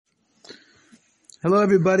Hello,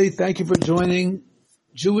 everybody. Thank you for joining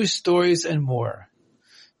Jewish Stories and More.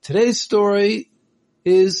 Today's story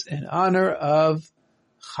is in honor of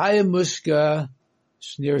Chaya Mushka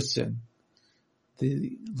Schneerson,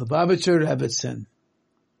 the Lubavitcher Rebbe.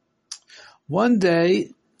 One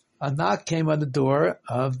day, a knock came on the door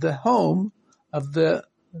of the home of the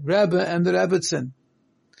Rebbe and the Rebbe.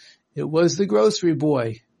 It was the grocery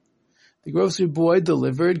boy. The grocery boy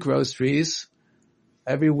delivered groceries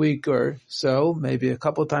every week or so, maybe a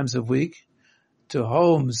couple times a week, to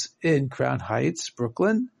homes in Crown Heights,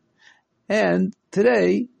 Brooklyn. And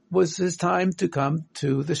today was his time to come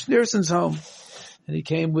to the Schneerson's home. And he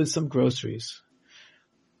came with some groceries.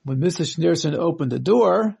 When Mrs. Schneerson opened the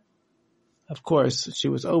door, of course, she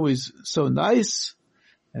was always so nice.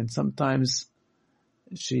 And sometimes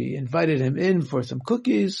she invited him in for some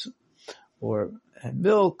cookies and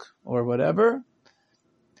milk or whatever.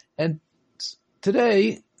 And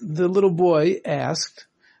today, the little boy asked,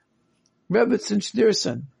 Rebbe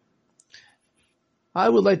Schneerson, I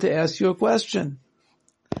would like to ask you a question.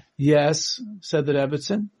 Yes, said the Rebbe.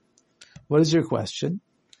 What is your question?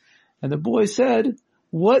 And the boy said,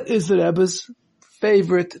 what is the Rebbe's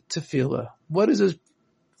favorite tefillah? What is his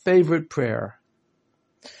favorite prayer?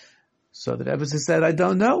 So the Rebbe said, I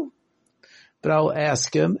don't know, but I'll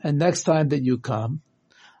ask him, and next time that you come,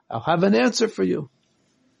 I'll have an answer for you.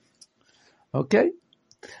 Okay?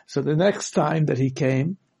 So the next time that he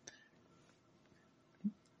came,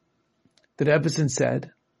 the Rebbe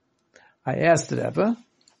said, I asked the Rebbe,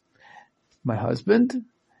 my husband,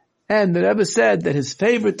 and the Rebbe said that his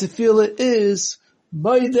favorite tefillah is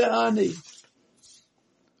Moida Ani.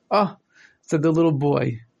 Oh, said the little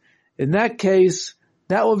boy, in that case,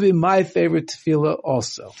 that will be my favorite tefillah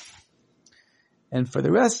also. And for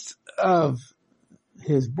the rest of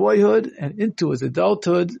his boyhood and into his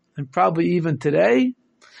adulthood, and probably even today,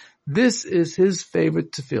 this is his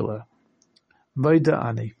favorite tefillah, Moida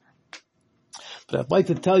Ani. But I'd like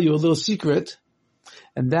to tell you a little secret,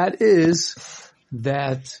 and that is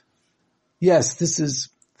that, yes, this is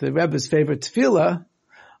the Rebbe's favorite tefillah,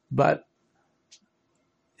 but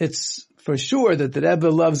it's for sure that the Rebbe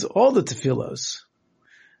loves all the tefillos,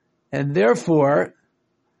 and therefore,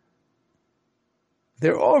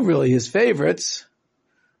 they're all really his favorites.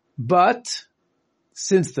 But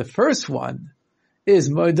since the first one is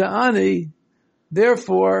Moida Ani,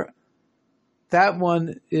 therefore that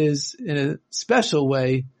one is in a special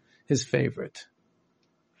way his favorite.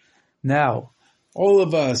 Now, all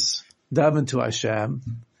of us daven to Hashem.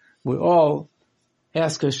 We all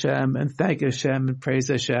ask Hashem and thank Hashem and praise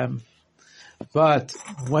Hashem. But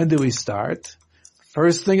when do we start?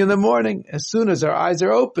 First thing in the morning, as soon as our eyes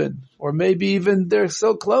are open, or maybe even they're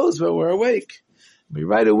so closed but we're awake. We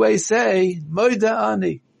right away say, Moida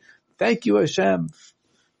Ani. Thank you, Hashem,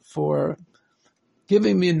 for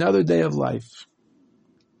giving me another day of life.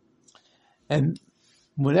 And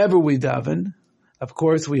whenever we daven, of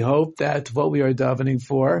course, we hope that what we are davening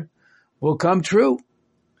for will come true.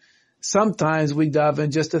 Sometimes we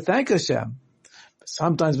daven just to thank Hashem.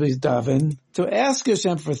 Sometimes we daven to ask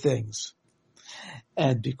Hashem for things.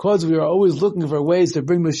 And because we are always looking for ways to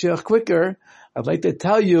bring Mashiach quicker, I'd like to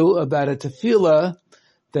tell you about a tefillah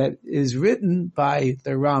that is written by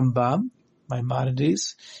the Rambam,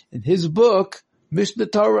 Maimonides, in his book, Mishnah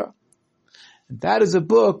Torah. And that is a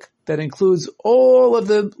book that includes all of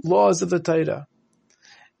the laws of the Torah.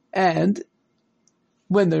 And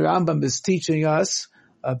when the Rambam is teaching us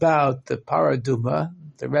about the paraduma,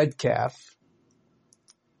 the red calf,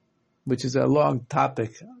 which is a long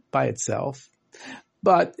topic by itself,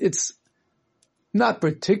 but it's not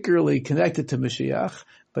particularly connected to Mashiach,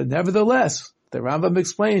 but nevertheless, the Rambam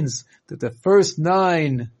explains that the first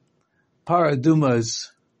 9 paradumas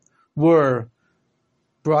were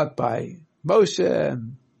brought by Moshe,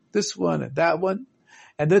 and this one and that one.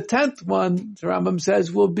 And the 10th one, the Rambam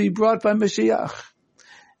says, will be brought by Mashiach.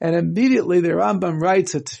 And immediately the Rambam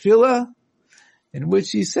writes a tefillah in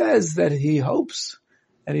which he says that he hopes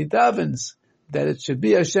and he davens that it should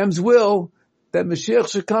be Hashem's will that Mashiach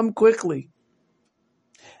should come quickly.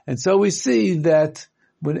 And so we see that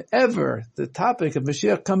whenever the topic of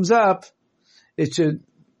Mashiach comes up, it should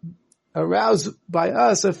arouse by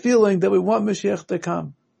us a feeling that we want Mashiach to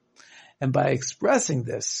come. And by expressing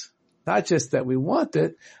this, not just that we want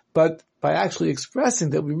it, but by actually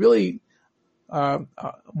expressing that we really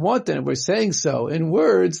want it, and we're saying so in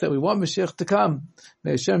words that we want Mashiach to come.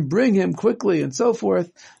 May Hashem bring him quickly and so forth.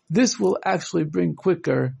 This will actually bring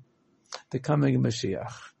quicker the coming of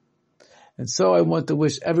Mashiach. And so I want to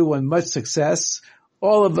wish everyone much success.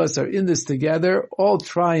 All of us are in this together, all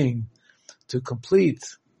trying to complete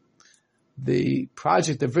the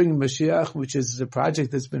project of bringing Mashiach, which is a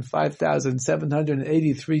project that's been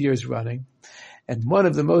 5,783 years running. And one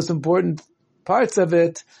of the most important parts of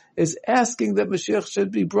it is asking that Mashiach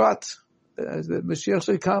should be brought, that Mashiach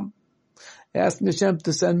should come. Asking Hashem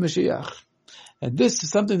to send Mashiach. And this is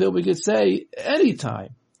something that we could say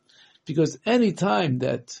anytime, because any time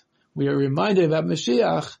that we are reminded about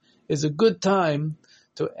Mashiach is a good time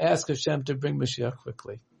to ask Hashem to bring Mashiach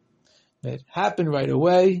quickly. May it happen right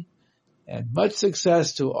away, and much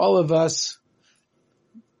success to all of us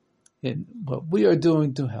in what we are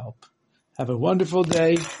doing to help. Have a wonderful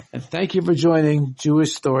day, and thank you for joining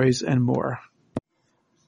Jewish Stories and More.